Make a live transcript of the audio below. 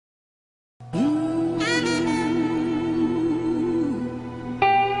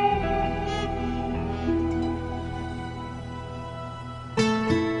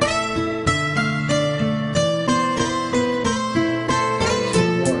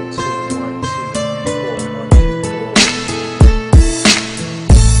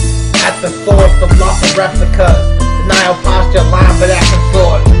of replicas. Denial posture, line but action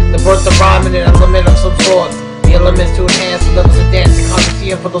sword. The birth of rhymen in an element of some sort. The elements to enhance the levels of dancing,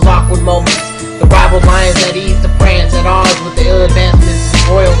 colliseum for those awkward moments. The rival lions at ease, the prance at odds with the ill advancements,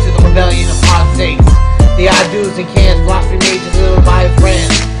 royal to the rebellion of hot states. The I do's and can'ts, philosophy majors, little by France.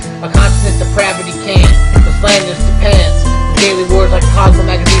 A consciousness depravity can, the slanders to pants. Daily words like Cosmo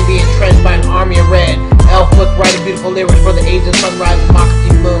magazine being trenched by an army of red. Elf with writing beautiful lyrics for the age of sunrise and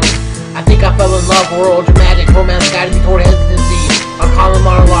democracy moon. I think I fell in love, world dramatic, romance guided me toward hesitancy. A common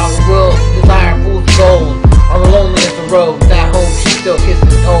monologue, a will, desire, fool's gold. On the loneliest of roads, at home she still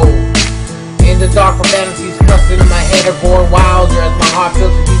kisses old. In the dark profanities, cusing in my head are growing wilder as my heart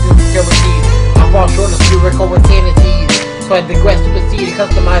fills with these insecurities. I fall short of spherical insanities, so I digress to proceed to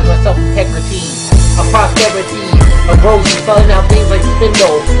customize my self-integrity. A prosperity of roses selling out things like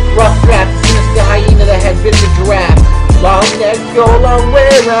spindle, rough draft, the sinister hyienna that had bitten the giraffe. Long necks go a long way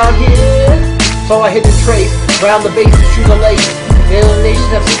around here, so I hit and trace round the base and shoot a lace. The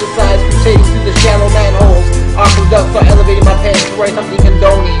alienations have synthesized, crusading through the shallow manholes. Aqueducts are elevating my pants to write something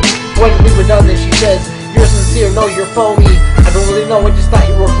condoning. Pointedly redundant, she says, you're sincere, no, you're phony. I don't really know, I just thought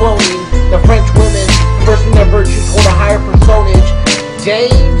you were cloning. The French women, conversing their virtues, hold a higher personage.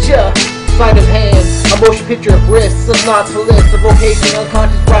 Danger, sleight of hand, a motion picture of wrists, not to list, the vocation,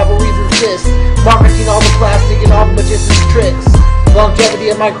 unconscious rivalries insist. Marketing all the plastic and all the magician's tricks.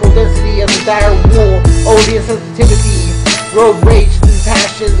 Longevity and micro-density as a dire wool, odium sensitivity. Road rage and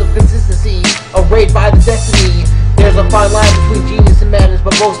passions of consistency, a raid by the destiny. There's a fine line between genius and madness,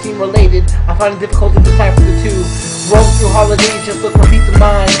 but both seem related. I find it difficult to decipher the two. Roam through holidays, just look for peace of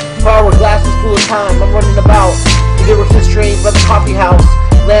mind. Hourglass is full of time, I'm running about. The Giraffes trained by the coffee house.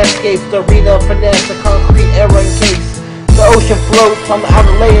 Landscapes, the arena of finesse, a concrete era encased. The ocean floats on the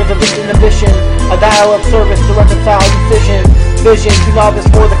outer layers of its inhibition. A dial of service to reconcile decision. Vision, too novice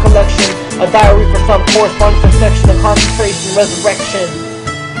for the collection. A diary for some corresponding section of concentration, resurrection.